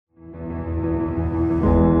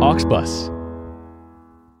Auxbus.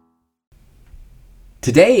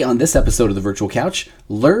 Today on this episode of the Virtual Couch,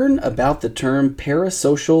 learn about the term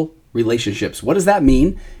parasocial relationships. What does that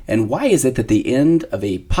mean? And why is it that at the end of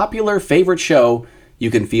a popular favorite show,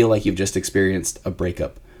 you can feel like you've just experienced a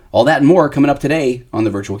breakup? All that and more coming up today on the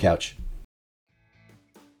Virtual Couch.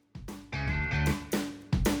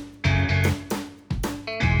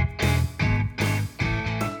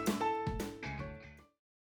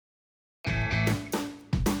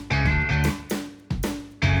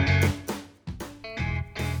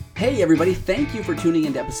 Hey everybody, thank you for tuning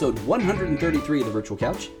into episode 133 of the Virtual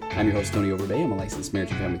Couch. I'm your host, Tony Overbay. I'm a licensed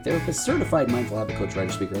marriage and family therapist, certified mindful habit coach,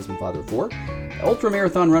 writer, speaker, husband, father of four,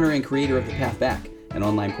 ultra-marathon runner, and creator of The Path Back, an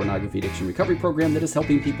online pornography addiction recovery program that is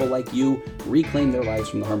helping people like you reclaim their lives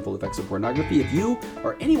from the harmful effects of pornography. If you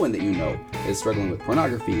or anyone that you know is struggling with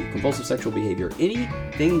pornography, compulsive sexual behavior,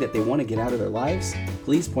 anything that they want to get out of their lives,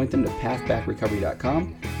 please point them to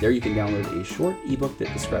pathbackrecovery.com. There you can download a short ebook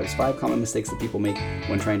that describes 5 common mistakes that people make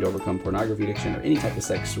when trying to overcome pornography addiction or any type of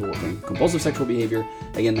sexual or compulsive sexual behavior.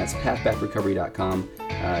 Again, that's pathbackrecovery.com.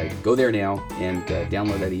 Go there now and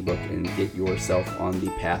download that ebook and get yourself on the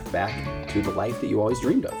path back to the life that you always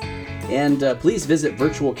dreamed of. And please visit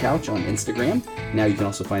Virtual Couch on Instagram. Now you can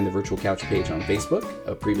also find the Virtual Couch page on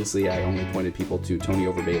Facebook. Previously, I only pointed people to Tony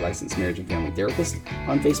Overbay, licensed marriage and family therapist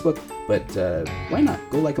on Facebook, but why not?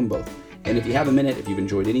 Go like them both. And if you have a minute, if you've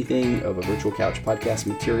enjoyed anything of a Virtual Couch podcast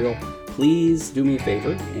material, please do me a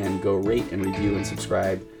favor and go rate and review and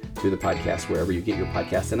subscribe to the podcast wherever you get your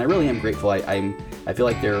podcast. And I really am grateful. I feel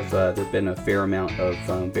like there've been a fair amount of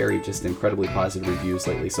very just incredibly positive reviews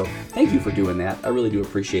lately. So thank you for doing that. I really do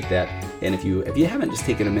appreciate that. And if you haven't just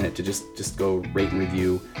taken a minute to just go rate and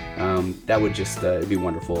review, that would just be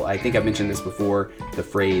wonderful. I think I've mentioned this before. The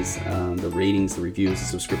phrase, the ratings, the reviews, the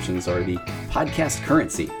subscriptions are the podcast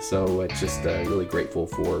currency. So it's just really grateful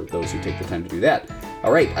for those who take the time to do that.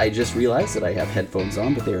 All right, I just realized that I have headphones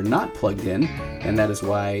on, but they are not plugged in, and that is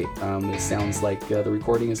why it sounds like the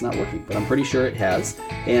recording is not working, but I'm pretty sure it has.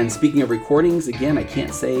 And speaking of recordings, again, I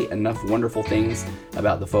can't say enough wonderful things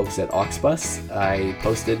about the folks at Auxbus. I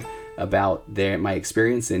posted about my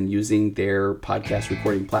experience in using their podcast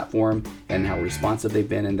recording platform and how responsive they've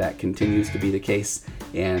been, and that continues to be the case.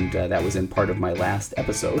 And that was in part of my last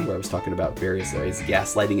episode where I was talking about various areas,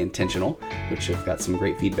 gaslighting intentional, which have got some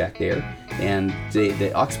great feedback there. And the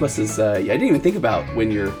Auxbus is, I didn't even think about when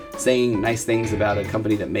you're saying nice things about a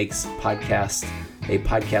company that makes a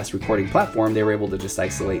podcast recording platform, they were able to just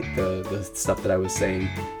isolate the stuff that I was saying,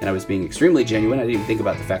 and I was being extremely genuine. I didn't even think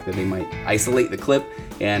about the fact that they might isolate the clip,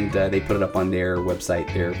 and they put it up on their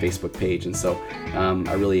website, their Facebook page. And so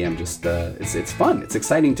I really am just, it's fun. It's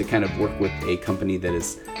exciting to kind of work with a company that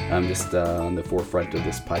is just on the forefront of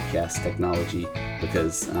this podcast technology,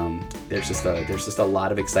 because there's just a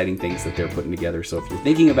lot of exciting things that they're putting together. So if you're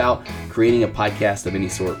thinking about creating a podcast of any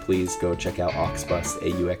sort, please go check out Auxbus,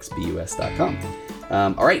 AUXBUS.com.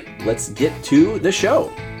 All right, let's get to the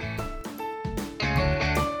show.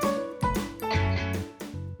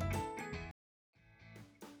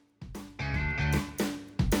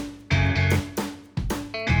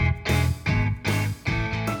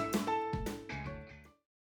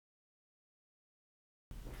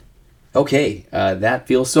 Okay, that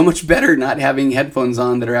feels so much better not having headphones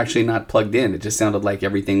on that are actually not plugged in. It just sounded like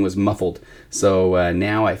everything was muffled. So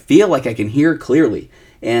now I feel like I can hear clearly.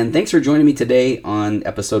 And thanks for joining me today on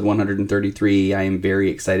episode 133. I am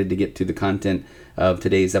very excited to get to the content of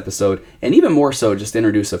today's episode, and even more so, just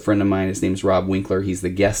introduce a friend of mine. His name's Rob Winkler. He's the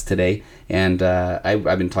guest today, and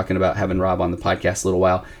I've been talking about having Rob on the podcast a little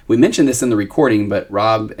while. We mentioned this in the recording, but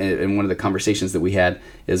Rob, in one of the conversations that we had,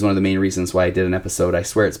 is one of the main reasons why I did an episode. I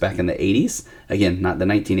swear it's back in the 80s. Again, not the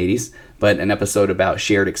 1980s, but an episode about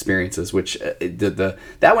shared experiences, which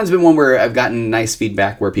that one's been one where I've gotten nice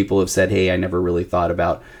feedback where people have said, hey, I never really thought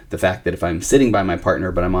about the fact that if I'm sitting by my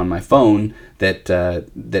partner but I'm on my phone, that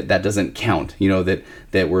doesn't count. You know, that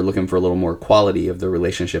we're looking for a little more quality of the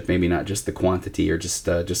relationship, maybe not just the quantity or just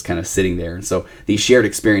kind of sitting there. And so these shared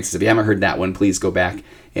experiences, if you haven't heard that one, please go back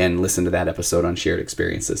and listen to that episode on shared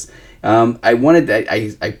experiences.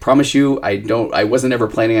 I promise you, I wasn't ever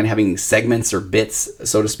planning on having segments or bits,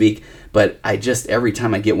 so to speak, but every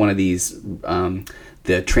time I get one of these,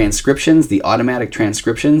 the transcriptions, the automatic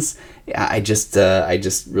transcriptions, I just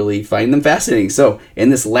really find them fascinating. So in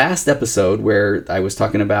this last episode where I was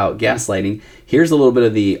talking about gaslighting, here's a little bit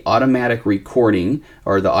of the automatic recording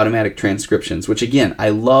or the automatic transcriptions, which again, I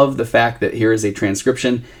love the fact that here is a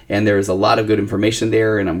transcription and there is a lot of good information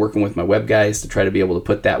there, and I'm working with my web guys to try to be able to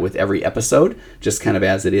put that with every episode, just kind of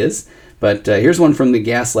as it is. But here's one from the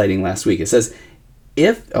gaslighting last week. It says,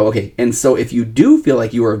 And so if you do feel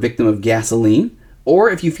like you are a victim of gasoline, or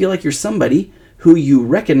if you feel like you're somebody who you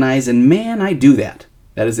recognize, and man, I do that.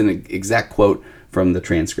 That is an exact quote from the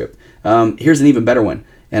transcript. Here's an even better one.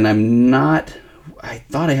 And I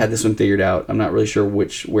thought I had this one figured out. I'm not really sure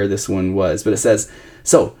where this one was, but it says,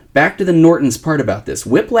 so back to the Nortons part about this.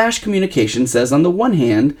 Whiplash Communication says, on the one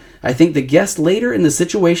hand, I think the guest later in the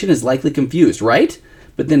situation is likely confused, right?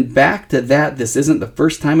 But then back to that, this isn't the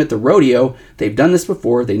first time at the rodeo. They've done this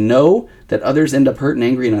before. They know that others end up hurt and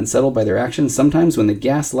angry and unsettled by their actions. Sometimes when the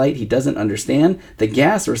gaslight he doesn't understand, the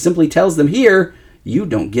gas or simply tells them, here, you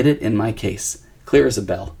don't get it in my case. Clear as a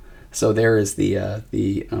bell. So there is the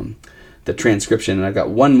transcription, and I've got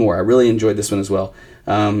one more. I really enjoyed this one as well.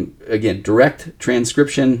 Again, direct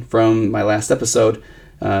transcription from my last episode.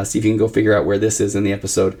 See if you can go figure out where this is in the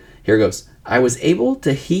episode. Here goes. I was able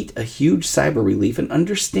to heat a huge cyber relief and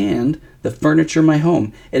understand the furniture in my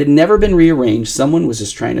home. It had never been rearranged. Someone was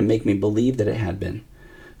just trying to make me believe that it had been.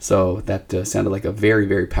 So that sounded like a very,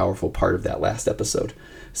 very powerful part of that last episode.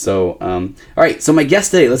 So, all right. So my guest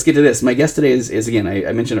today, let's get to this. My guest today is again,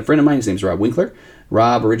 I mentioned a friend of mine. His name's Rob Winkler.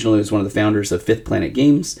 Rob originally was one of the founders of Fifth Planet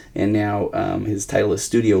Games, and now his title is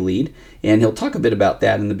Studio Lead, and he'll talk a bit about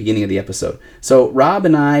that in the beginning of the episode. So Rob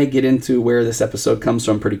and I get into where this episode comes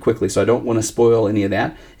from pretty quickly, so I don't want to spoil any of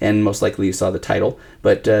that, and most likely you saw the title.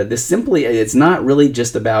 But it's not really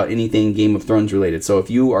just about anything Game of Thrones related. So if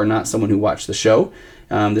you are not someone who watched the show,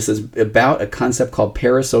 this is about a concept called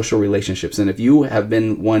parasocial relationships, and if you have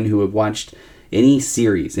been one who have watched any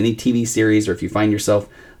series, any TV series, or if you find yourself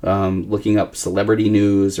looking up celebrity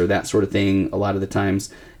news or that sort of thing, a lot of the times,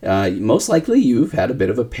 most likely you've had a bit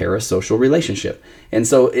of a parasocial relationship. And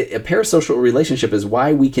so a parasocial relationship is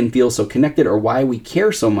why we can feel so connected, or why we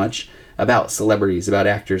care so much about celebrities, about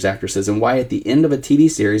actors, actresses, and why at the end of a TV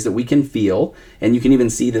series that we can feel, and you can even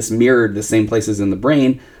see this mirrored the same places in the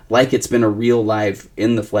brain, like it's been a real live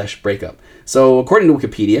in the flesh breakup. So according to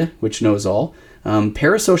Wikipedia, which knows all,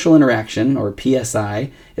 parasocial interaction, or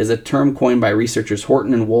PSI, is a term coined by researchers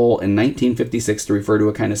Horton and Wohl in 1956 to refer to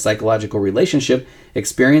a kind of psychological relationship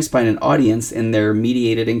experienced by an audience in their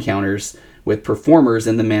mediated encounters with performers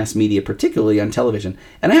in the mass media, particularly on television.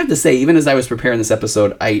 And I have to say, even as I was preparing this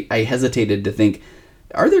episode, I hesitated to think,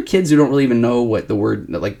 are there kids who don't really even know what the word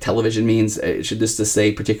like television means? Should this just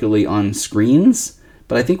say particularly on screens?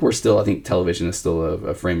 But I think television is still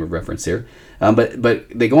a frame of reference here. But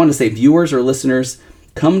they go on to say, viewers or listeners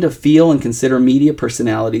come to feel and consider media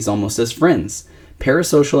personalities almost as friends.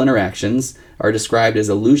 Parasocial interactions are described as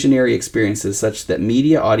illusionary experiences such that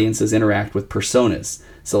media audiences interact with personas,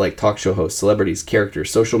 so like talk show hosts, celebrities,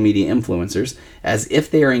 characters, social media influencers, as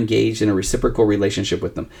if they are engaged in a reciprocal relationship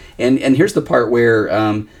with them. And here's the part where,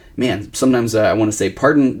 sometimes I want to say,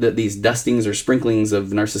 pardon these dustings or sprinklings of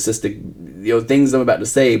narcissistic things I'm about to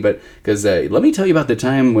say, but because let me tell you about the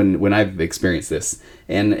time when I've experienced this.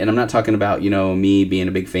 And I'm not talking about, me being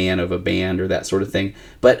a big fan of a band or that sort of thing,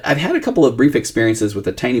 but I've had a couple of brief experiences with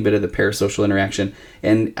a tiny bit of the parasocial interaction.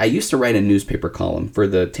 And I used to write a newspaper column for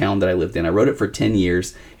the town that I lived in. I wrote it for 10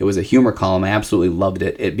 years. It was a humor column. I absolutely loved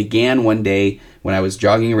it. It began one day when I was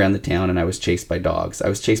jogging around the town and I was chased by dogs. I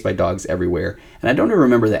was chased by dogs everywhere. And I don't even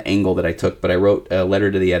remember the angle that I took, but I wrote a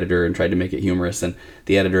letter to the editor and tried to make it humorous. And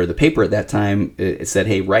the editor of the paper at that time, it said,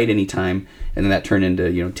 hey, write anytime. And then that turned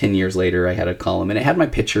into, 10 years later, I had a column and it had my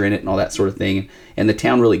picture in it and all that sort of thing. And the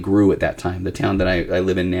town really grew at that time. The town that I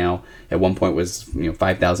live in now at one point was,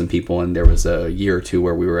 5,000 people. And there was a year or two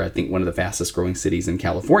where we were, I think, one of the fastest growing cities in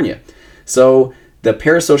California. So the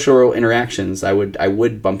parasocial interactions, I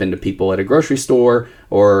would bump into people at a grocery store,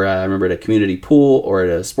 or I remember at a community pool or at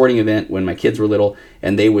a sporting event when my kids were little,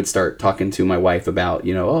 and they would start talking to my wife about,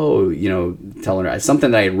 telling her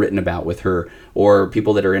something that I had written about with her, or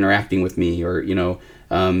people that are interacting with me, or,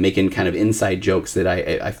 making kind of inside jokes that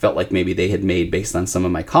I felt like maybe they had made based on some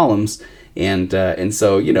of my columns. And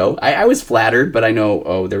so, I was flattered, but I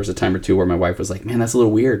know, there was a time or two where my wife was like, man, that's a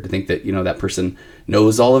little weird to think that, that person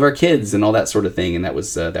knows all of our kids and all that sort of thing. And that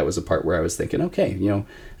was a part where I was thinking, okay,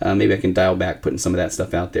 maybe I can dial back putting some of that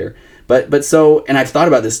stuff out there. But so, and I've thought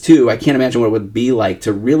about this too. I can't imagine what it would be like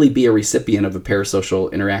to really be a recipient of a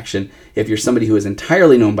parasocial interaction if you're somebody who is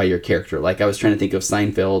entirely known by your character. Like I was trying to think of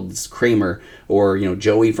Seinfeld's Kramer, or,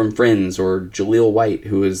 Joey from Friends, or Jaleel White,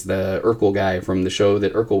 who is the Urkel guy from the show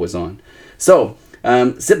that Urkel was on. So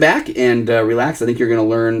sit back and relax. I think you're going to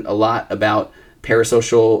learn a lot about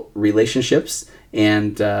parasocial relationships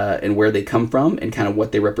and where they come from and kind of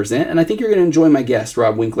what they represent. And I think you're going to enjoy my guest,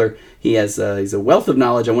 Rob Winkler. He's a wealth of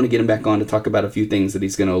knowledge. I want to get him back on to talk about a few things that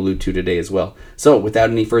he's going to allude to today as well. So without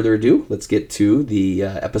any further ado, let's get to the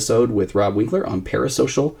episode with Rob Winkler on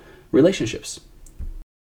parasocial relationships.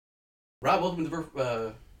 Rob, welcome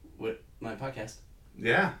to my podcast.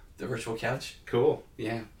 Yeah. The Virtual Couch. Cool.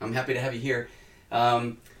 Yeah, I'm happy to have you here.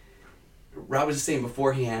 Rob was just saying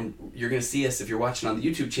beforehand, you're going to see us, if you're watching on the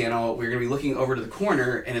YouTube channel, we're going to be looking over to the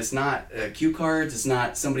corner, and it's not cue cards, it's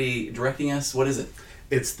not somebody directing us. What is it?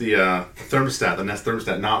 It's the thermostat, the Nest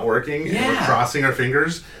thermostat not working, Yeah. and we're crossing our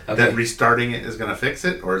fingers Okay. that restarting it is going to fix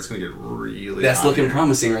it, or it's going to get really That's hot looking here.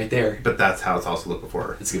 promising right there. But that's how it's also looked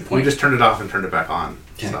before. That's a good point. We just turned it off and turned it back on.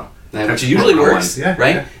 Okay. So, Which usually works, yeah,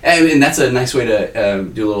 right? Yeah. And that's a nice way to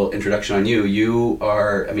do a little introduction on you. You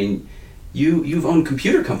are, you've owned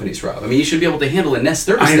computer companies, Rob. You should be able to handle a Nest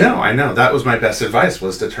thermostat. I know. That was my best advice,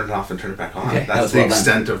 was to turn it off and turn it back on. Okay, that That's was the well done.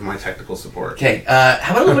 extent of my technical support. Okay, how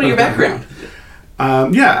about a little bit of your background?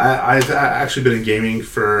 I've actually been in gaming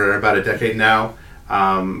for about a decade now.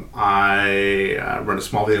 I run a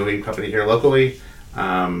small video game company here locally.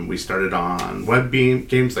 We started on web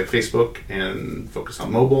games like Facebook and focus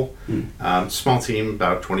on mobile. Small team,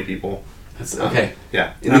 about 20 people. That's okay.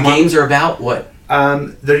 Yeah. And the games are about what?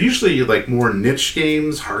 They're usually like more niche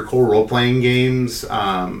games, hardcore role-playing games.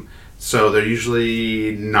 So they're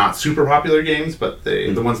usually not super popular games, but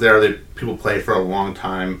the ones people play for a long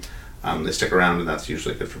time. They stick around, and that's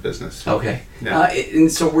usually good for business. Okay. Yeah.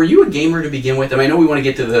 And so were you a gamer to begin with? I know we want to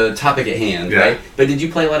get to the topic at hand, right? But did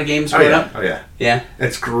you play a lot of games growing up? Oh, yeah. Yeah?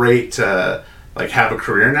 It's great to have a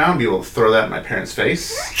career now and be able to throw that in my parents'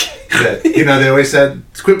 face. That, they always said,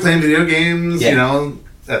 quit playing video games, Yeah.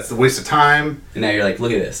 That's a waste of time. And now you're like,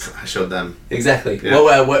 look at this. I showed them. Exactly.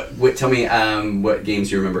 Yeah. What tell me what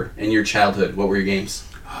games you remember in your childhood. What were your games?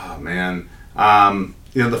 Oh, man.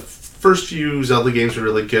 The first few Zelda games were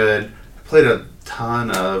really good. I played a ton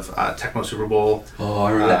of Tecmo Super Bowl. Oh,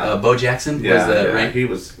 I remember that. Bo Jackson Yeah, was that, right? He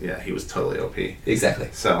was totally OP. Exactly.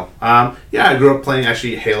 So, I grew up playing,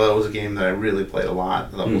 actually, Halo was a game that I really played a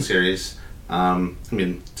lot, the whole series.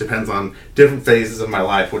 Depends on different phases of my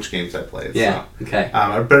life, which games I played. Yeah, so. okay.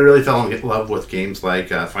 But I really fell in love with games like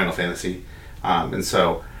Final Fantasy. And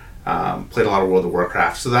so, played a lot of World of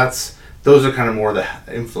Warcraft. So those are kind of more the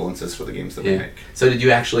influences for the games that we make. So did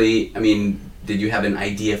you actually, did you have an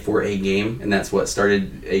idea for a game, and that's what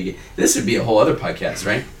started a game? This would be a whole other podcast,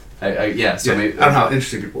 right? I don't know how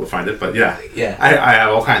interesting people would find it, but yeah. I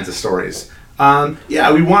have all kinds of stories.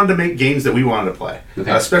 We wanted to make games that we wanted to play.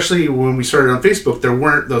 Okay. Especially when we started on Facebook, there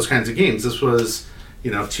weren't those kinds of games. This was,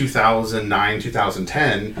 2009,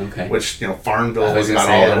 2010, which, Farmville was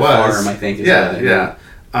about all there was. Farm, I think.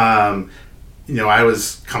 I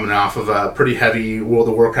was coming off of a pretty heavy World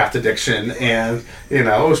of Warcraft addiction, and,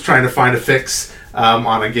 I was trying to find a fix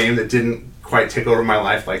on a game that didn't quite take over my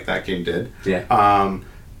life like that game did. Yeah.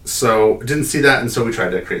 So didn't see that, and so we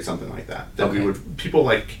tried to create something like that people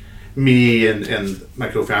like me and my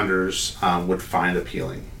co-founders would find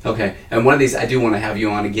appealing. Okay, and one of these I do want to have you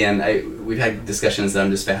on again. We've had discussions that I'm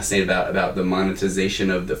just fascinated about the monetization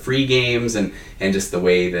of the free games and just the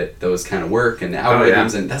way that those kind of work and the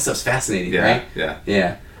algorithms and that stuff's fascinating, right?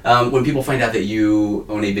 Yeah. When people find out that you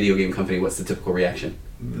own a video game company, what's the typical reaction?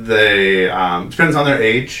 They depends on their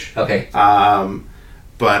age. Okay.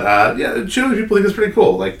 But generally people think it's pretty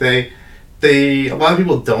cool. Like a lot of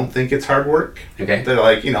people don't think it's hard work. Okay. They're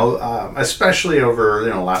like, especially over,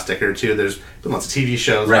 the last decade or two, there's been lots of TV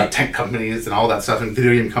shows about tech companies and all that stuff and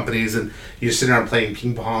video game companies, and you just sit around playing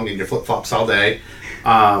ping pong and your flip-flops all day.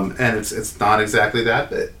 And it's not exactly that,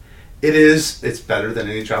 but it's better than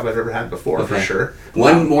any job I've ever had before, for sure.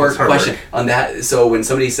 One more question work. on that. So when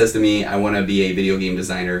somebody says to me, I want to be a video game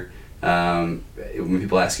designer, when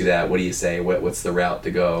people ask you that, what do you say? What's the route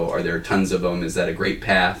to go? Are there tons of them? Is that a great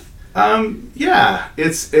path?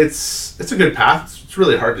 It's a good path. It's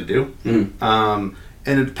really hard to do.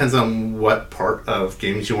 And it depends on what part of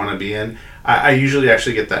games you want to be in. I usually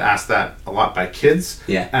actually get asked that a lot by kids.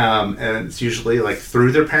 Yeah. And it's usually like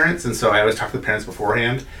through their parents, and so I always talk to the parents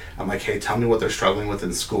beforehand. I'm like, hey, tell me what they're struggling with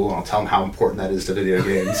in school, and I'll tell them how important that is to video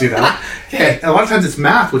games, Okay. And a lot of times it's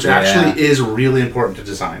math, which actually is really important to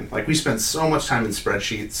design. Like, we spend so much time in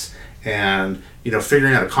spreadsheets and,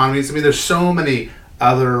 figuring out economies. There's so many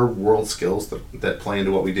other world skills that play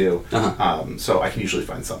into what we do. So I can usually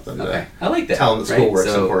find something. Okay, I like that. Tell them that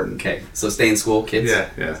schoolwork's important. Okay, so stay in school, kids. Yeah.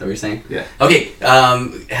 Is that what you're saying? Yeah. Okay,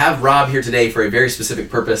 have Rob here today for a very specific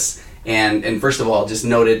purpose. And first of all, just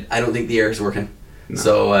noted, I don't think the air is working. No.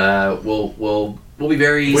 So we'll be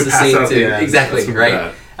very succinct. Exactly,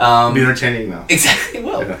 right? Be entertaining though. Exactly.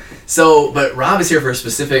 Well. Yeah. So, but Rob is here for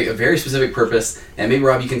a very specific purpose, and maybe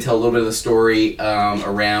Rob, you can tell a little bit of the story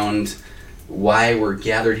around why we're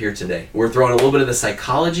gathered here today. We're throwing a little bit of the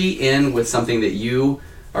psychology in with something that you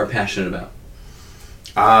are passionate about.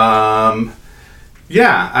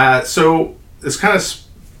 So it's kind of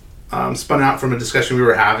spun out from a discussion we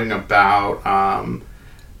were having about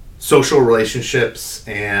social relationships,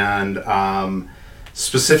 and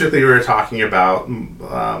specifically we were talking about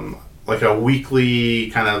like a weekly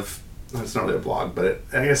kind of, it's not really a blog, but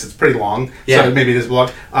I guess it's pretty long. Yeah. So maybe it is a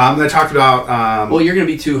blog. I talked about... well, you're going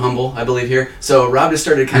to be too humble, I believe, here. So Rob just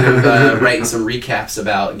started kind of writing some recaps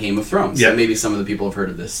about Game of Thrones. Yeah. So maybe some of the people have heard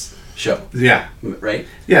of this show. Yeah. Right?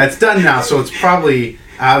 Yeah, it's done now, so it's probably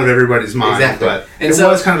out of everybody's mind. Exactly. But and it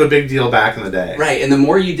was kind of a big deal back in the day. Right, and the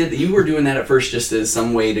more you did... You were doing that at first just as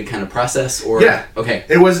some way to kind of process, or... Yeah. Okay.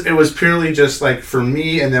 It was purely just like for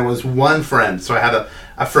me, and there was one friend. So I had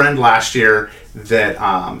a friend last year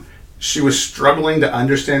that... she was struggling to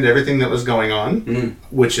understand everything that was going on,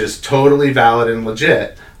 which is totally valid and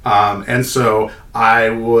legit. And so I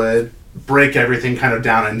would break everything kind of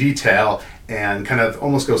down in detail and kind of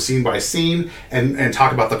almost go scene by scene and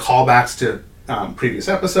talk about the callbacks to previous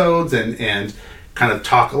episodes and kind of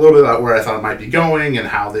talk a little bit about where I thought it might be going and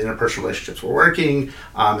how the interpersonal relationships were working,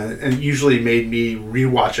 and usually made me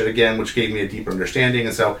rewatch it again, which gave me a deeper understanding.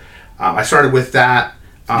 And so I started with that.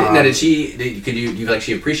 Now, do you like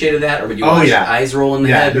she appreciated that, or would you watch eyes roll in the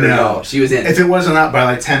head? Or no, she was in. If it wasn't up by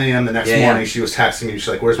like 10 a.m. the next morning, she was texting me. She's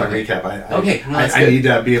like, "Where's my recap? I need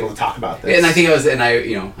to be able to talk about this." And I think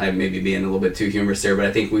I may be being a little bit too humorous there, but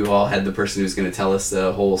I think we've all had the person who's going to tell us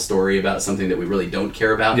the whole story about something that we really don't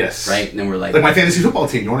care about. Yes. Right, and then we're like my fantasy football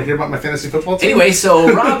team. You want to hear about my fantasy football team? Anyway, so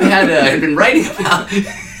Rob had been writing about.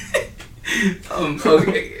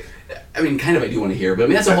 Okay. I mean, kind of I do want to hear, but I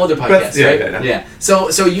mean, that's a whole other podcast, right? Yeah. So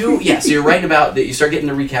you're right about that. You start getting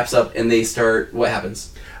the recaps up, and they start. What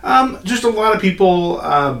happens? Just a lot of people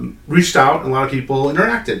reached out, a lot of people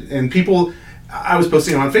interacted, and people. I was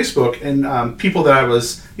posting on Facebook, and people that I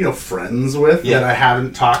was, friends with that I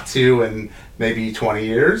haven't talked to in maybe 20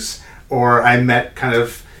 years, or I met kind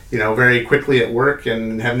of, very quickly at work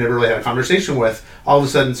and have never really had a conversation with, all of a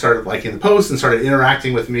sudden started liking the post and started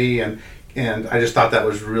interacting with me, and I just thought that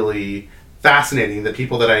was really fascinating, that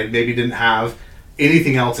people that I maybe didn't have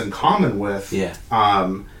anything else in common with,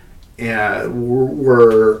 and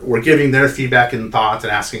were giving their feedback and thoughts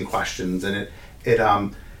and asking questions, and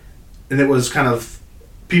it was kind of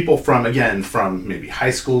people from maybe high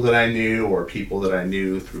school that I knew, or people that I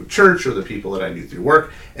knew through church, or the people that I knew through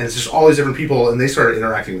work, and it's just all these different people, and they started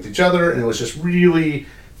interacting with each other, and it was just really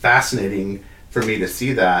fascinating for me to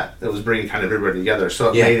see that. It was bringing kind of everybody together,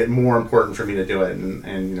 so it made it more important for me to do it,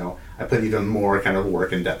 and I put even more kind of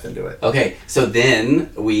work and depth into it. Okay, so then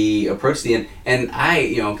we approached the end, and I,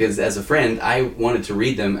 because as a friend, I wanted to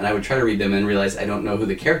read them, and I would try to read them and realize I don't know who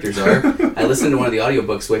the characters are. I listened to one of the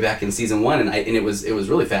audiobooks way back in season 1, and it was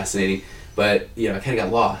really fascinating. But I kind of got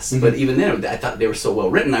lost. Mm-hmm. But even then, I thought they were so well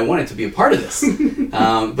written. I wanted to be a part of this.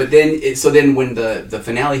 But then, when the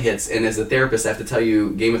finale hits, and as a therapist, I have to tell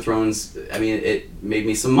you, Game of Thrones. I mean, it made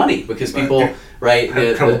me some money because people,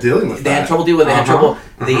 had trouble dealing with. They had trouble dealing with. They had trouble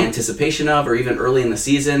the anticipation of, or even early in the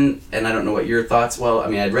season. And I don't know what your thoughts. Well, I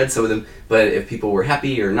mean, I'd read some of them, but if people were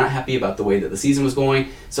happy or not happy about the way that the season was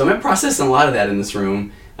going, so I'm processing a lot of that in this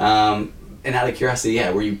room. And out of curiosity,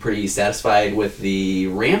 were you pretty satisfied with the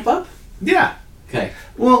ramp up? Yeah. Okay.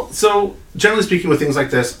 Well, so generally speaking, with things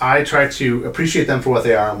like this, I try to appreciate them for what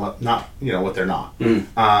they are and what they're not.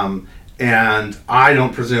 And I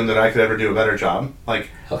don't presume that I could ever do a better job.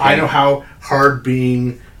 I know how hard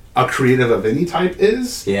being a creative of any type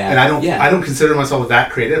is. Yeah. And I don't consider myself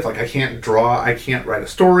that creative. I can't draw, I can't write a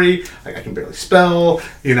story, I can barely spell,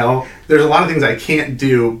 There's a lot of things I can't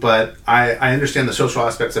do, but I understand the social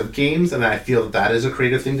aspects of games, and I feel that is a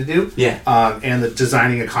creative thing to do. Yeah. And the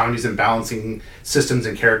designing economies and balancing systems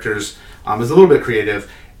and characters is a little bit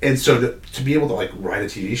creative. And so to be able to write a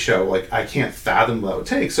TV show, I can't fathom what it would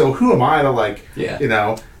take. So who am I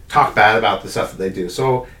to talk bad about the stuff that they do?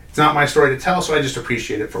 So it's not my story to tell, so I just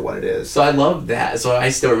appreciate it for what it is. So I love that. So I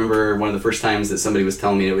still remember one of the first times that somebody was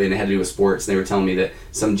telling me, and it had to do with sports, and they were telling me that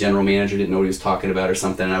some general manager didn't know what he was talking about or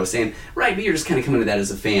something, and I was saying, right, but you're just kind of coming to that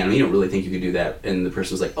as a fan. I mean, you don't really think you could do that. And the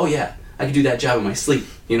person was like, oh yeah, I could do that job in my sleep,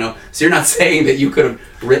 So you're not saying that you could have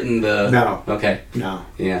written the... No. Okay. No.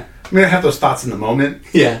 Yeah. I mean, I have those thoughts in the moment.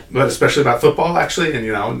 Yeah. But especially about football, actually,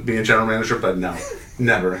 and, being a general manager, but no.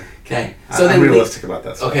 Never. Okay. So I'm realistic about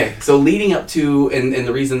that stuff. Okay. So leading up to, and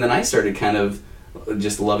the reason that I started kind of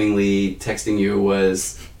just lovingly texting you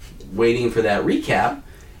was waiting for that recap.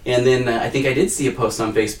 And then I think I did see a post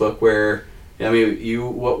on Facebook where,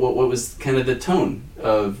 what was kind of the tone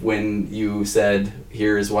of when you said,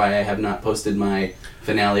 here is why I have not posted my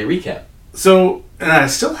finale recap? So, and I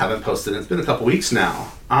still haven't posted it. It's been a couple weeks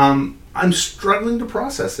now. I'm struggling to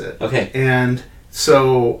process it. Okay. And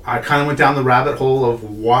so I kind of went down the rabbit hole of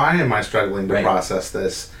why am I struggling to process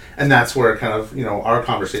this, and that's where kind of our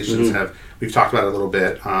conversations we've talked about it a little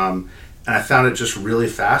bit, and I found it just really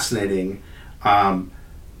fascinating.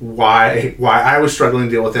 Why I was struggling to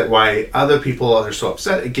deal with it, why other people are so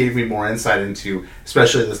upset. It gave me more insight into,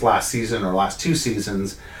 especially this last season or last 2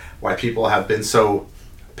 seasons, why people have been so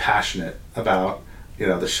passionate about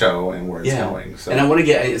the show and where it's going. So. And I want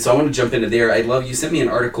to jump into there. I love, you sent me an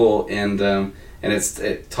article, and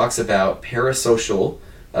it talks about parasocial,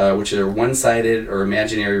 which are one-sided or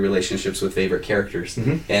imaginary relationships with favorite characters.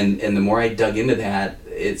 And the more I dug into that,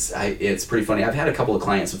 it's pretty funny. I've had a couple of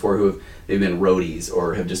clients before who they've been roadies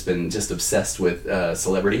or have just been obsessed with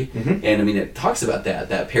celebrity. And I mean, it talks about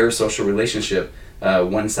that parasocial relationship,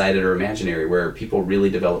 one-sided or imaginary, where people really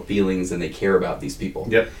develop feelings and they care about these people.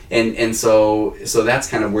 And so that's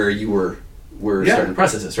kind of where you were starting to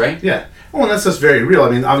process this, right? Yeah. Well, and that's just very real. I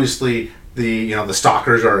mean, obviously the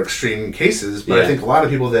stalkers are extreme cases, but I think a lot of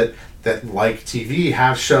people that like TV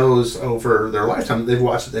have shows over their lifetime. They've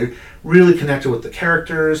watched it. They really connected with the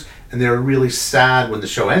characters, and they were really sad when the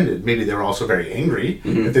show ended. Maybe they were also very angry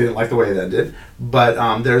if they didn't like the way it ended.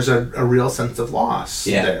 But there's a real sense of loss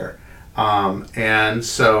there. And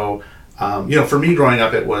so, for me growing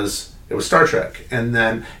up, it was Star Trek. And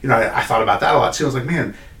then, I thought about that a lot too. I was like,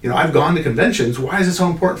 man, I've gone to conventions. Why is it so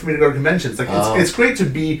important for me to go to conventions? Like, it's great to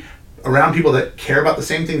be around people that care about the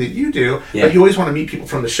same thing that you do, but you always want to meet people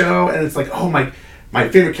from the show, and it's like, oh, my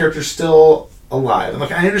favorite character's still alive. And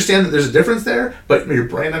like, I understand that there's a difference there, but your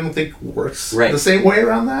brain, I don't think, works the same way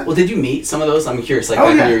around that. Well, did you meet some of those? I'm curious, like back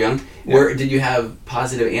when you were young, where did you have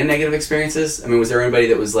positive and negative experiences? I mean, was there anybody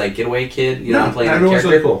that was like getaway kid, no, playing a character?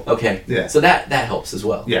 Really cool. Okay, so that helps as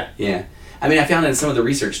well. Yeah. I mean, I found in some of the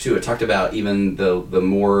research too, it talked about even the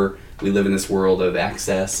more we live in this world of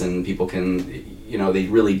access and people can, they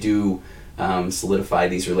really do solidify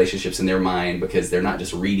these relationships in their mind because they're not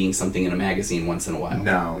just reading something in a magazine once in a while.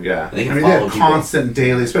 No, they have constant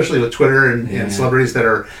daily, especially with Twitter and celebrities that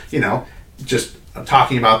are, just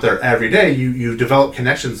talking about their everyday. You develop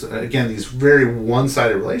connections, again, these very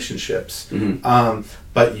one-sided relationships,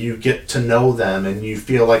 but you get to know them and you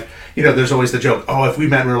feel like, there's always the joke, oh, if we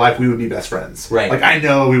met in real life, we would be best friends. Right. Like, I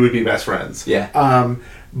know we would be best friends.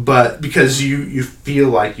 But because you feel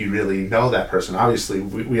like you really know that person. Obviously,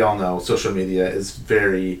 we all know social media is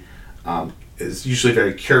is usually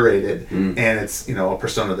very curated, and it's a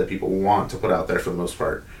persona that people want to put out there for the most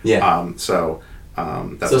part. That's so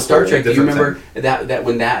Star Trek. Do you remember that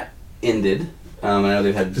when that ended? I know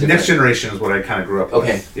they've had the Next Generation is what I kind of grew up with.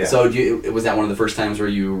 Okay, so was that one of the first times where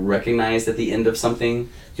you recognized at the end of something?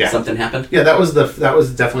 Something happened? Yeah, that was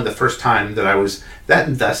definitely the first time that I was that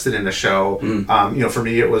invested in a show. For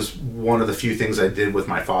me, it was one of the few things I did with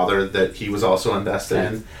my father that he was also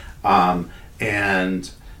invested in, and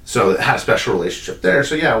so it had a special relationship there.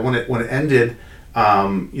 So yeah, when it ended,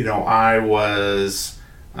 I was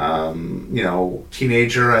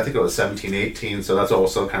teenager. I think I was 17, 18. So that's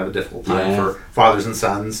also kind of a difficult time for fathers and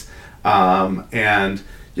sons. And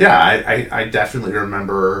yeah, I definitely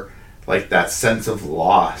remember like that sense of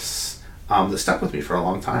loss that stuck with me for a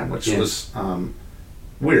long time, which was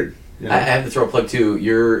weird. I have to throw a plug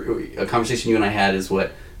too. A conversation you and I had is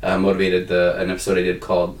what motivated an episode I did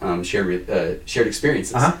called Shared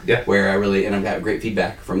Experiences, where I've got great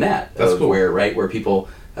feedback from that. That's cool. Where people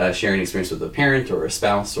sharing experience with a parent or a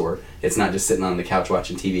spouse, or it's not just sitting on the couch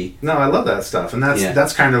watching TV. No, I love that stuff, and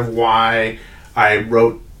that's kind of why I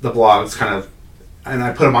wrote the blogs, and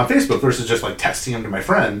I put them on Facebook versus just like texting them to my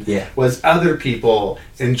friend. Was other people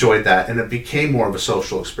enjoyed that, and it became more of a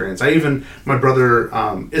social experience. My brother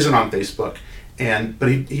isn't on Facebook, but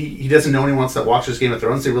he doesn't know anyone else that watches Game of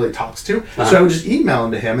Thrones that he really talks to. So I would just email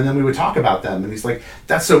him to him, and then we would talk about them. And he's like,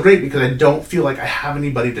 that's so great because I don't feel like I have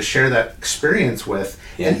anybody to share that experience with.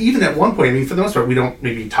 And even at one point, for the most part, we don't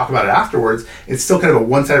maybe talk about it afterwards. It's still kind of a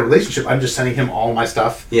one-sided relationship. I'm just sending him all my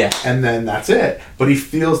stuff, and then that's it. But he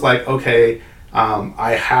feels like, okay,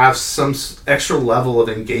 I have some extra level of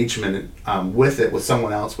engagement with it with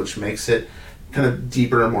someone else, which makes it kind of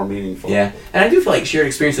deeper and more meaningful. Yeah, and I do feel like shared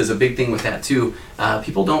experience is a big thing with that too.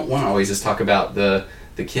 People don't want to always just talk about the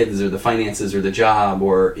kids or the finances or the job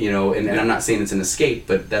or, and I'm not saying it's an escape,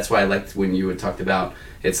 but that's why I liked when you had talked about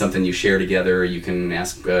it's something you share together, you can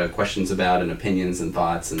ask questions about and opinions and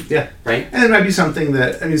thoughts and right? And it might be something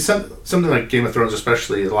that, something like Game of Thrones,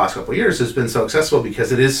 especially the last couple of years, has been so accessible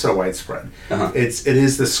because it is so widespread. It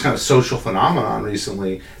is this kind of social phenomenon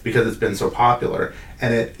recently because it's been so popular,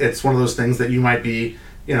 and it's one of those things that you might be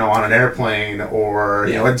on an airplane or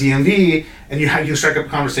at DMV, and you strike up a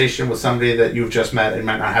conversation with somebody that you've just met and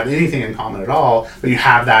might not have anything in common at all, but you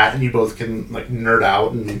have that, and you both can like nerd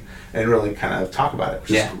out and really kind of talk about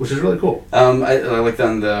it, which is really cool. I liked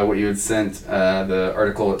on what you had sent, the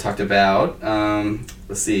article it talked about.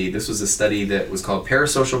 Let's see, this was a study that was called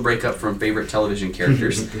Parasocial Breakup from Favorite Television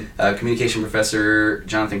Characters. Communication professor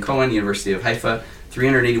Jonathan Cohen, University of Haifa,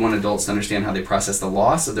 381 adults to understand how they process the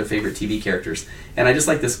loss of their favorite TV characters. And I just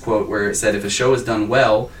like this quote where it said, if a show is done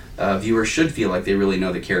well, viewers should feel like they really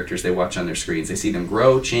know the characters they watch on their screens. They see them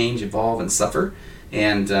grow, change, evolve, and suffer.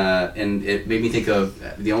 And it made me think of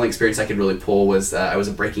the only experience I could really pull was I was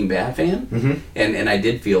a Breaking Bad fan, and I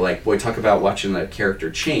did feel like, boy, talk about watching the character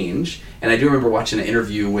change. And I do remember watching an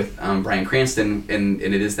interview with Bryan Cranston, and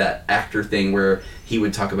it is that actor thing where he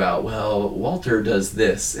would talk about, well, Walter does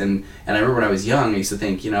this, and I remember when I was young, I used to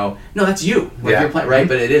think, no, that's you, like you're playing, right?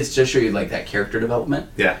 But it is just show you like that character development.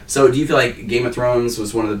 Yeah. So do you feel like Game of Thrones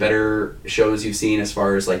was one of the better shows you've seen as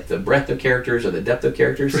far as like the breadth of characters or the depth of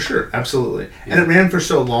characters? For sure, absolutely. Yeah. And it ran for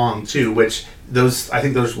so long too, which I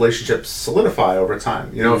think those relationships solidify over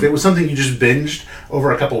time. If it was something you just binged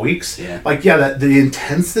over a couple weeks, that the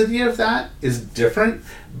intensity of that is different.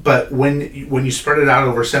 But when you spread it out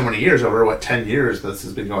over so many years, over 10 years this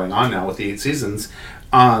has been going on now with the 8 seasons,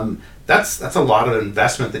 that's a lot of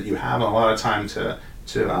investment that you have and a lot of time to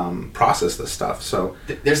process this stuff. So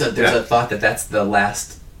there's a thought that's the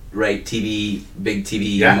last big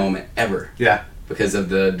TV moment ever. Yeah. Because of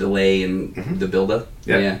the delay and the build-up.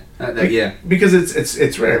 Because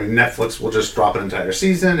it's rare. I mean, Netflix will just drop an entire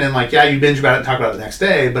season and you binge about it and talk about it the next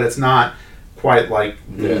day, but it's not quite like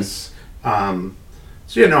this.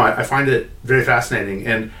 I find it very fascinating,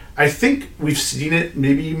 and I think we've seen it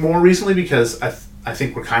maybe more recently because I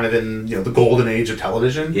think we're kind of in the golden age of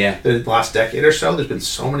television. Yeah. The last decade or so, there's been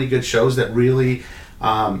so many good shows that really.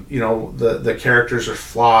 The characters are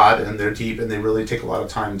flawed and they're deep and they really take a lot of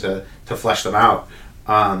time to flesh them out.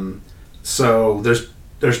 So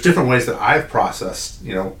there's different ways that I've processed,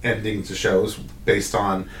 endings to shows based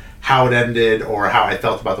on how it ended or how I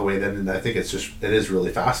felt about the way it ended. I think it is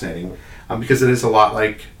really fascinating because it is a lot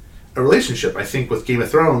like a relationship. I think with Game of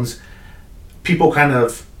Thrones, people kind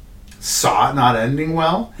of saw it not ending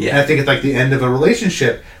well. Yeah. And I think it's like the end of a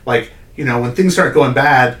relationship, when things start going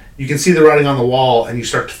bad, you can see the writing on the wall and you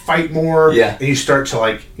start to fight more and you start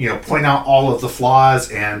to point out all of the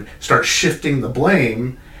flaws and start shifting the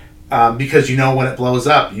blame because when it blows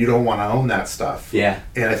up, you don't want to own that stuff. Yeah.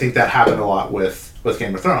 And I think that happened a lot with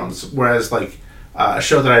Game of Thrones. Whereas a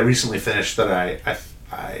show that I recently finished that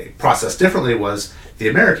I processed differently was The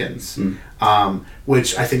Americans,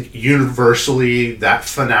 which I think universally that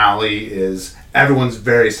finale is... Everyone's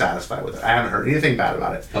very satisfied with it. I haven't heard anything bad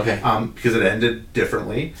about it. Okay. Because it ended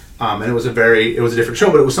differently, and it was a different show,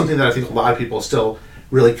 but it was something that I think a lot of people still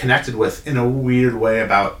really connected with in a weird way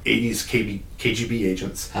about 80s KGB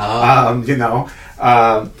agents.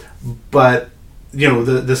 But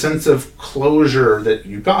the sense of closure that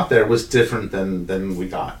you got there was different than we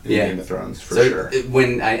got in Game of Thrones for sure.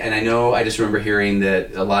 I just remember hearing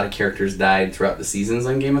that a lot of characters died throughout the seasons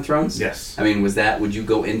on Game of Thrones. Yes. I mean, would you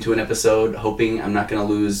go into an episode hoping I'm not going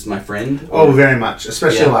to lose my friend? Oh, very much,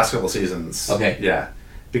 especially the last couple seasons. Okay. Yeah,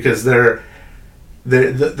 because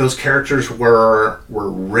those characters were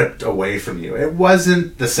ripped away from you. It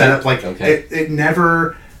wasn't the setup it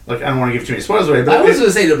never. I don't want to give too many spoilers away, but I was going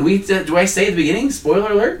to say, do I say at the beginning,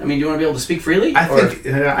 spoiler alert? I mean, do you want to be able to speak freely? I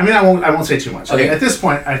won't say too much. Okay. At this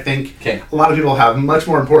point, I think a lot of people have much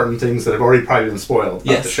more important things that have already probably been spoiled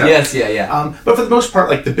about the show. Yes, yeah. But for the most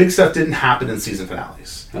part, the big stuff didn't happen in season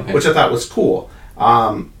finales, which I thought was cool.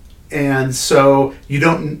 And so you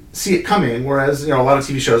don't see it coming, whereas, a lot of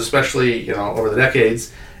TV shows, especially, over the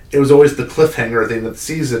decades, it was always the cliffhanger at the end of the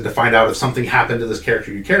season to find out if something happened to this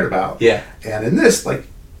character you cared about. Yeah. And in this,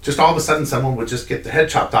 just all of a sudden someone would just get the head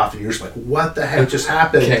chopped off and you're just like, what the heck just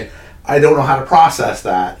happened? Okay. I don't know how to process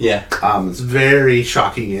that. Yeah. It's very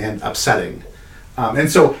shocking and upsetting.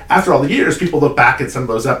 And so after all the years, people look back at some of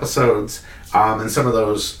those episodes and some of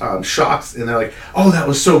those shocks and they're like, oh, that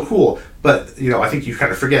was so cool. But, I think you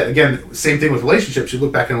kind of forget. Again, same thing with relationships. You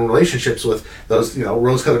look back in relationships with those,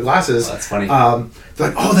 rose-colored glasses. Oh, that's funny. They're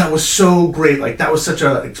like, oh, that was so great. That was such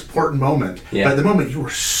an important moment. Yeah. But at the moment, you were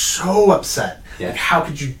so upset. Yeah. How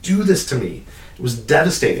could you do this to me? It was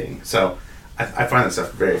devastating. So I find that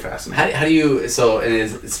stuff very fascinating. How do you...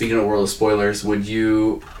 speaking of world of spoilers, would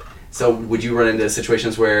you run into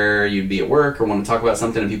situations where you'd be at work or want to talk about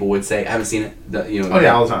something and people would say, I haven't seen it? Oh,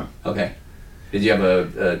 yeah, all the time. Okay. Did you have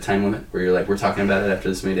a time limit where you're like, we're talking about it after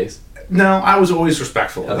this many days? No, I was always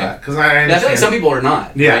respectful of that. Because I feel like some people are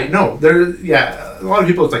not. Yeah, right? no. a lot of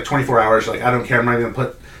people, it's like 24 hours. Like, I don't care. I'm not going to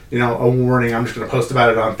put, a warning. I'm just going to post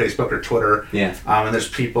about it on Facebook or Twitter. Yeah. And there's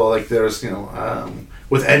people, like, there's,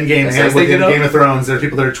 with Endgame and with Game of Thrones, there are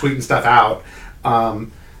people that are tweeting stuff out.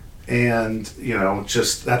 And,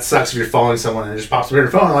 just, that sucks if you're following someone and it just pops up on your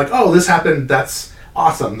phone. And like, oh, this happened. That's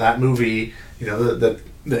awesome. That movie, the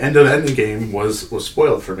end of Endgame was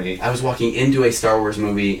spoiled for me. I was walking into a Star Wars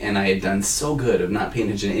movie and I had done so good of not paying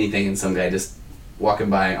attention to anything, and some guy just walking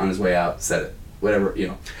by on his way out said it. Whatever,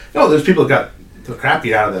 No, there's people that got the crap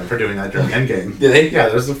beat out of them for doing that during Endgame. Did they? Yeah,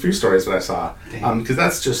 there's a few stories that I saw. Because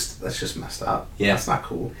that's just messed up. Yeah. That's not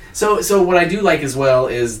cool. So what I do like as well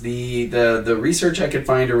is the research I could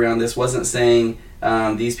find around this wasn't saying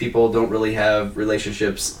these people don't really have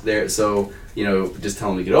relationships there, so just tell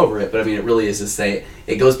them to get over it. But I mean, it really is to say,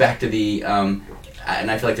 it goes back to the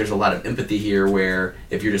and I feel like there's a lot of empathy here, where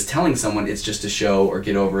if you're just telling someone it's just a show or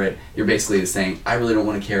get over it, you're basically saying, I really don't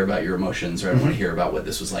want to care about your emotions, or I don't want to hear about what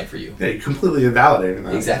this was like for you. Yeah, you're completely invalidating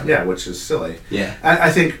that. Exactly. Yeah, which is silly. Yeah.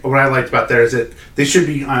 I think what I liked about there is that they should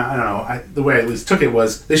be, I don't know, the way I at least took it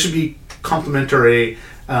was, they should be complementary,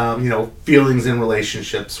 feelings in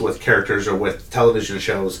relationships with characters or with television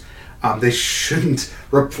shows. They shouldn't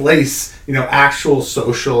replace, actual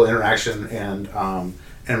social interaction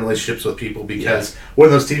and relationships with people, because when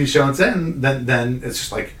those TV shows end, then it's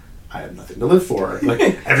just like, I have nothing to live for. Like,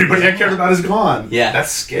 everybody I cared about is gone. Yeah.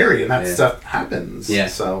 That's scary, and that stuff happens. Yeah.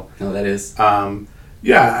 So. No, that is.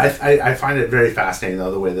 I find it very fascinating,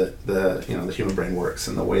 though, the way that the human brain works,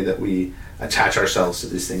 and the way that we attach ourselves to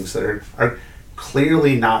these things that are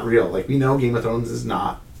clearly not real. Like, we know Game of Thrones is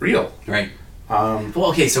not real. Right.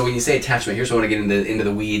 Well, okay, so when you say attachment, here's what I want to get into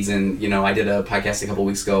the weeds, and I did a podcast a couple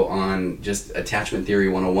weeks ago on just attachment theory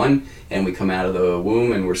 101, and we come out of the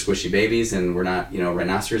womb and we're squishy babies, and we're not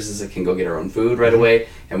rhinoceroses that can go get our own food right away,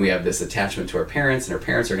 and we have this attachment to our parents, and our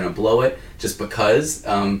parents are going to blow it just because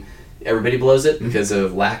everybody blows it because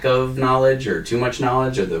of lack of knowledge or too much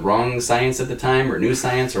knowledge or the wrong science at the time or new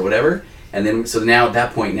science or whatever. And then, so now at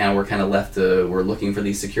that point, we're kind of left we're looking for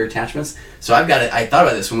these secure attachments. So I thought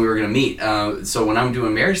about this when we were going to meet. So when I'm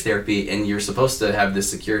doing marriage therapy, and you're supposed to have this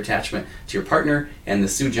secure attachment to your partner, and the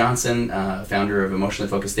Sue Johnson, founder of Emotionally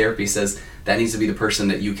Focused Therapy, says that needs to be the person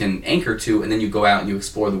that you can anchor to, and then you go out and you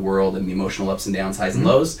explore the world and the emotional ups and downs, highs and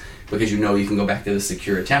lows, because you can go back to the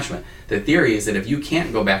secure attachment. The theory is that if you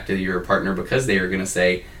can't go back to your partner because they are going to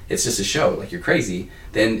say, it's just a show, like you're crazy,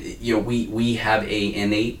 then we have a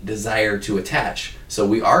innate desire to attach. So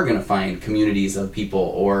we are going to find communities of people,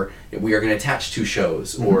 or we are going to attach to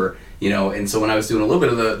shows, or and so when I was doing a little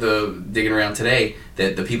bit of the digging around today,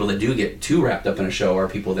 that the people that do get too wrapped up in a show are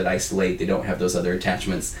people that isolate, they don't have those other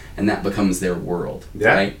attachments, and that becomes their world.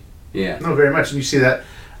 Yeah. Right? Yeah. No, very much. And you see that,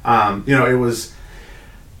 that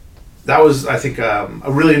was, I think, a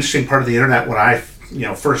really interesting part of the internet when I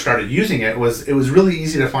first started using it. It was really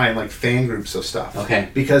easy to find, like, fan groups of stuff. Okay.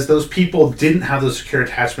 Because those people didn't have those secure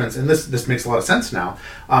attachments, and this makes a lot of sense now,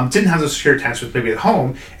 didn't have those secure attachments maybe at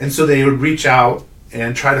home, and so they would reach out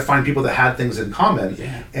and try to find people that had things in common.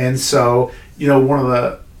 Yeah. And so,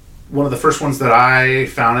 one of the first ones that I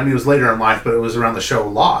found, I mean, it was later in life, but it was around the show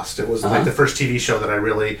Lost. It was like the first TV show that I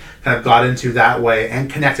really kind of got into that way and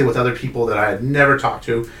connected with other people that I had never talked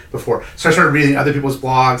to before. So I started reading other people's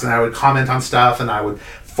blogs, and I would comment on stuff, and I would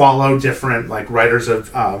follow different, like, writers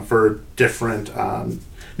for different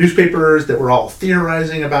newspapers that were all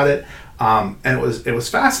theorizing about it. And it was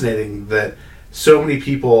fascinating that so many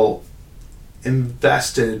people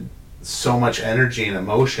invested so much energy and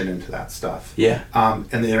emotion into that stuff. Yeah.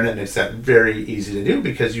 And the internet makes that very easy to do,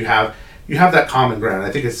 because you have that common ground.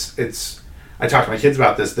 I think it's I talk to my kids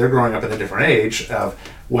about this. They're growing up in a different age of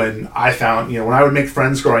when I found, when I would make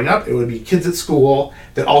friends growing up, it would be kids at school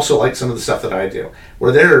that also like some of the stuff that I do,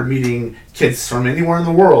 where they're meeting kids from anywhere in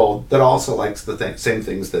the world that also likes the same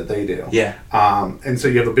things that they do. Yeah. And so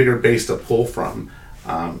you have a bigger base to pull from.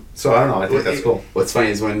 So I don't know, I think that's cool. What's funny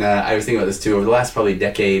is when I was thinking about this too, over the last probably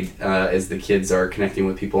decade, as the kids are connecting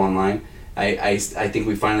with people online, I think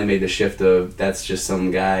we finally made the shift of that's just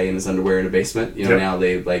some guy in his underwear in a basement. Now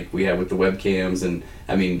they, like we have with the webcams, and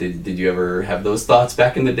I mean, did you ever have those thoughts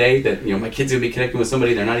back in the day that my kid's gonna be connecting with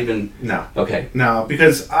somebody they're not even? No. Okay. No,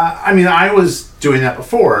 because I was doing that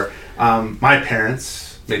before. My parents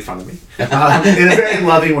made fun of me in a very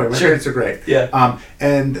loving way. My parents are great. Yeah.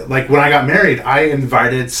 And like when I got married, I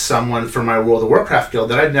invited someone from my World of Warcraft guild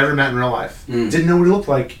that I'd never met in real life. Didn't know what he looked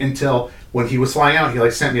like until when he was flying out.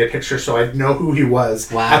 He sent me a picture so I'd know who he was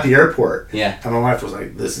at the airport. Yeah. And my wife was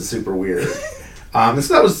like, "This is super weird." And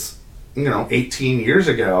so that was 18 years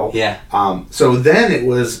ago. Yeah. So then it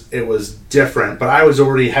was different, but I was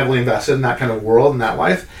already heavily invested in that kind of world and that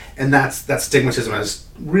life, and that stigmatism has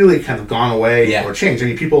really kind of gone away or changed. I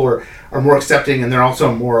mean, people are more accepting, and they're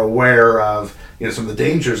also more aware of some of the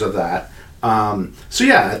dangers of that. So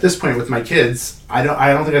yeah, at this point with my kids, I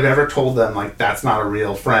don't think I've ever told them like that's not a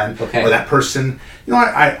real friend or that person.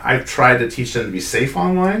 I've tried to teach them to be safe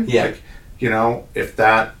online. Yeah. Like, if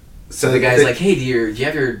that. So the guy's like, hey, do you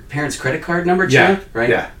have your parents' credit card number, champ? Right?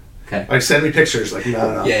 Yeah. Okay. Like, send me pictures. Like,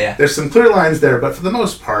 no. Yeah. There's some clear lines there, but for the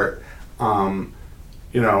most part,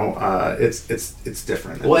 it's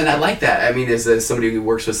different. Well, and I like that. I mean, as somebody who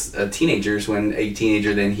works with teenagers, when a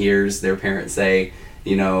teenager then hears their parents say,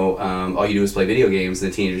 all you do is play video games,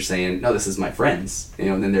 and the teenager's saying, no, this is my friends,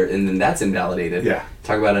 and then that's invalidated. Yeah.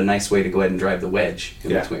 Talk about a nice way to go ahead and drive the wedge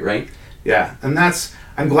in between, right? Yeah, and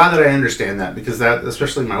I'm glad that I understand that, because that,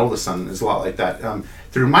 especially my oldest son, is a lot like that.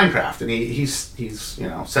 Through Minecraft, and he's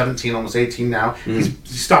 17, almost 18 now. Mm-hmm.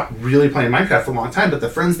 He stopped really playing Minecraft for a long time, but the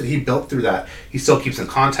friends that he built through that, he still keeps in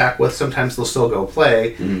contact with. Sometimes they'll still go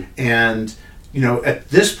play, and at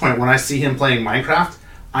this point, when I see him playing Minecraft,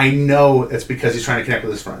 I know it's because he's trying to connect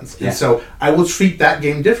with his friends. Yeah. And so I will treat that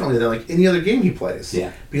game differently than like any other game he plays.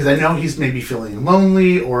 Yeah. Because I know he's maybe feeling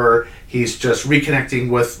lonely, or he's just reconnecting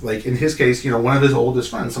with, like in his case, one of his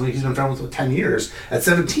oldest friends, somebody he's been friends with for 10 years. At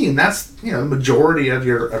 17, that's the majority of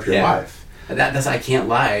your life. That's I can't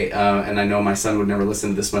lie, and I know my son would never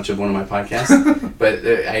listen to this much of one of my podcasts, but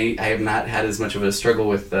I have not had as much of a struggle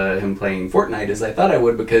with him playing Fortnite as I thought I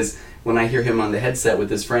would, because when I hear him on the headset with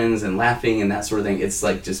his friends and laughing and that sort of thing, it's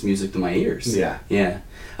like just music to my ears. Yeah.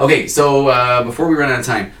 Okay, so before we run out of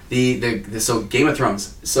time, so Game of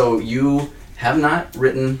Thrones. So you have not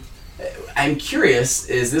written. I'm curious,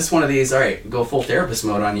 is this one of these, all right, go full therapist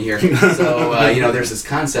mode on you here. So, there's this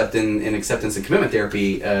concept in acceptance and commitment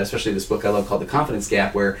therapy, especially this book I love called The Confidence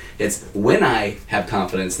Gap, where it's when I have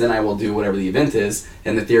confidence, then I will do whatever the event is.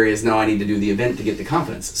 And the theory is, no, I need to do the event to get the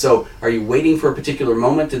confidence. So are you waiting for a particular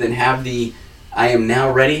moment to then have I am now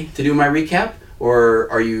ready to do my recap? Or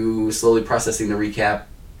are you slowly processing the recap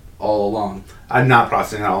all along? I'm not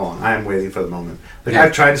processing it all along. I am waiting for the moment. Like,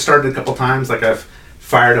 I've tried to start it a couple times. Like, I've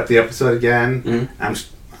fired up the episode again. I'm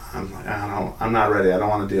like, I don't know, I'm not ready. I don't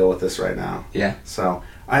want to deal with this right now. Yeah. So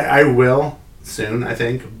I will soon, I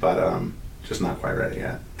think, but just not quite ready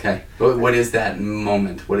yet. Okay. But what is that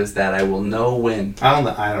moment? What is that? I will know when. I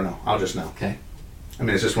don't know. I'll just know. Okay. I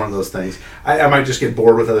mean, it's just one of those things. I might just get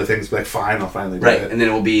bored with other things, but like, fine, I'll finally do it. And then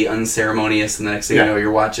it will be unceremonious, and the next thing you know,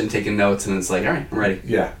 you're watching, taking notes, and it's like, all right, I'm ready.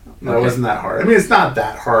 Yeah. No, it wasn't that hard. I mean, it's not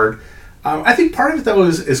that hard. I think part of it, though,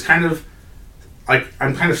 is kind of, like,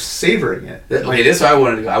 I'm kind of savoring it. Okay, this is what I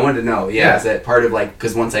wanted to go. I wanted to know, is that part of, like,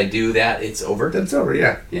 because once I do that, it's over? It's over,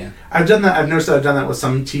 yeah. Yeah. I've done that. I've noticed that I've done that with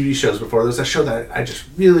some TV shows before. There's a show that I just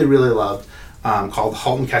really, really loved called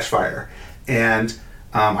 *Halt and Catch Fire*. And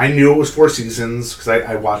I knew it was 4 seasons because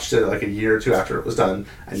I watched it like a year or two after it was done.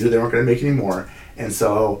 I knew they weren't going to make any more. And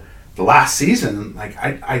so the last season, like,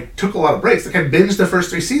 I took a lot of breaks. Like, I binged the first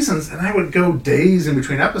 3 seasons, and I would go days in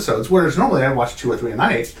between episodes, whereas normally I'd watch 2 or 3 a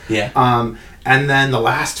night. Yeah. And then the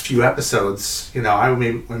last few episodes, I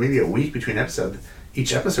would maybe a week between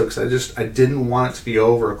each episode, because I didn't want it to be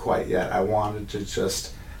over quite yet. I wanted to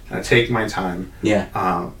just kind of take my time. Yeah.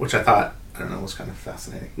 Which I thought, I don't know, was kind of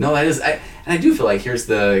fascinating. No, that is, and I do feel like here's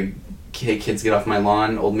the hey, kids get off my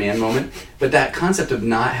lawn, old man moment. But that concept of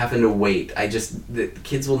not having to wait, the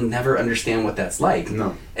kids will never understand what that's like.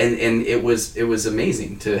 No. And it was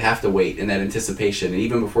amazing to have to wait in that anticipation, and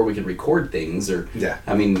even before we could record things, or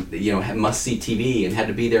must see TV and had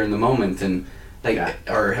to be there in the moment, and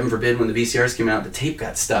or heaven forbid when the VCRs came out, the tape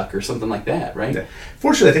got stuck or something like that, right? Yeah.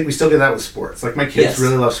 Fortunately, I think we still get that with sports. Like, my kids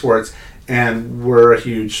really love sports. And we're a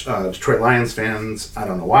huge Detroit Lions fans. I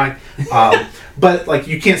don't know why. But, like,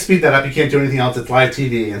 you can't speed that up. You can't do anything else. It's live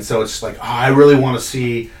TV. And so it's like, I really want to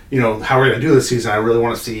see, how we're going to do this season. I really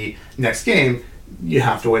want to see next game. You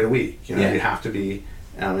have to wait a week. You have to be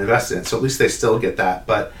invested in it. So at least they still get that.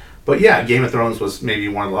 But yeah, Game of Thrones was maybe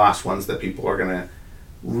one of the last ones that people are going to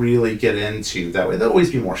really get into that way. There'll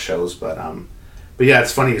always be more shows. But yeah,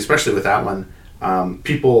 it's funny, especially with that one.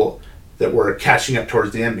 People that were catching up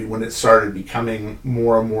towards the end when it started becoming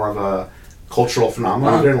more and more of a cultural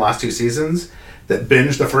phenomenon during the last 2 seasons, that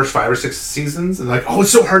binged the first 5 or 6 seasons, and like, oh,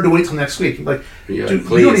 it's so hard to wait till next week. I'm like, dude, you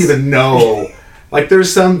don't even know. Like,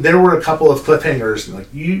 there were a couple of cliffhangers, and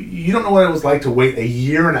like, you don't know what it was like to wait a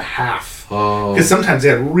year and a half. Because sometimes they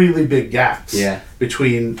had really big gaps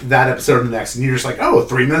between that episode and the next, and you're just like,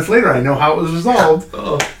 3 minutes later, I know how it was resolved.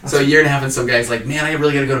 So a year and a half, and some guy's like, man, I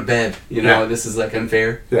really gotta go to bed. This is like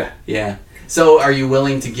unfair. Yeah. Yeah. So are you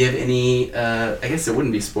willing to give any, I guess it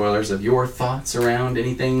wouldn't be spoilers, of your thoughts around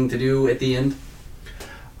anything to do at the end?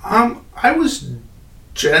 I was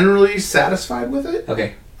generally satisfied with it.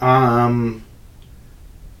 Okay.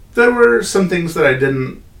 There were some things that I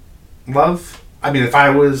didn't love. I mean, if I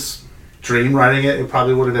was dream writing it, it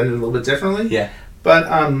probably would have ended a little bit differently. Yeah. But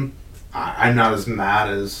I'm not as mad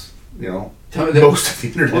as, most of the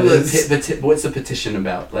internet is. What's the petition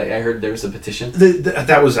about? Like, I heard there was a petition.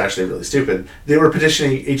 That was actually really stupid. They were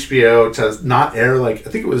petitioning HBO to not air, I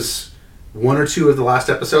think it was 1 or 2 of the last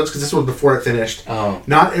episodes, because this was before it finished. Oh.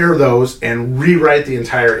 Not air those and rewrite the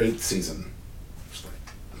entire 8th season.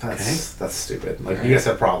 That's stupid. You guys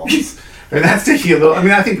have problems. I mean, that's taking a little... I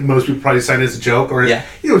mean, I think most people probably sign it as a joke, or,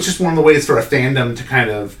 it's just one of the ways for a fandom to kind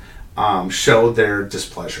of show their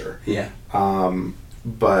displeasure. Yeah.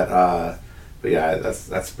 But yeah,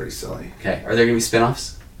 that's pretty silly. Okay. Are there going to be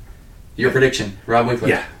spin-offs? Your prediction, Rob Winkler.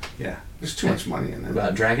 Yeah. There's too much money in it.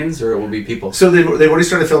 About dragons, or it will be people? So they've already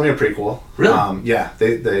started filming a prequel. Really? Yeah.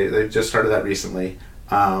 They just started that recently.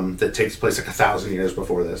 That takes place 1,000 years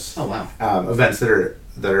before this. Oh wow! Events that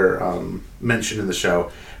are mentioned in the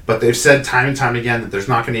show, but they've said time and time again that there's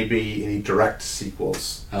not going to be any direct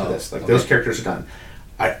sequels to this. Those characters are done.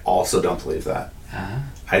 I also don't believe that.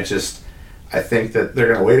 I think that they're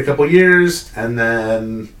going to wait a couple ye's, and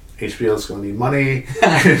then HBO is going to need money,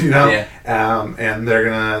 Yeah. And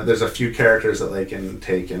there's a few characters that they can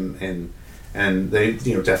take and they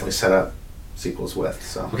definitely set up sequels with.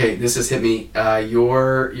 So okay, this has hit me.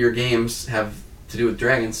 Your games have to do with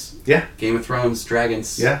dragons. Yeah. Game of Thrones,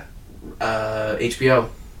 dragons. Yeah. HBO.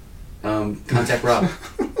 Contact Rob.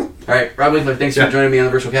 All right, Rob Winkler, thanks for joining me on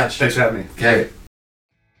the virtual couch. Thanks for having me. Okay. Great.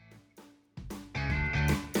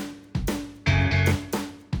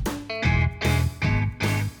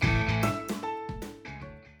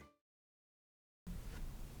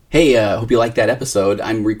 Hey, hope you liked that episode.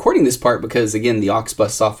 I'm recording this part because, again, the aux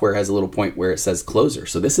bus software has a little point where it says closer.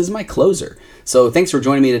 So this is my closer. So thanks for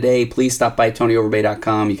joining me today. Please stop by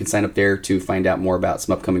TonyOverbay.com. You can sign up there to find out more about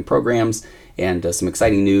some upcoming programs and some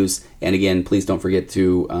exciting news. And again, please don't forget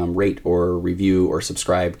to rate or review or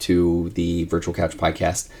subscribe to the Virtual Couch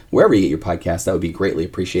Podcast. Wherever you get your podcast, that would be greatly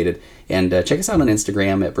appreciated. And check us out on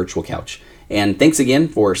Instagram at Virtual Couch. And thanks again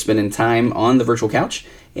for spending time on the Virtual Couch.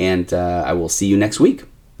 And I will see you next week.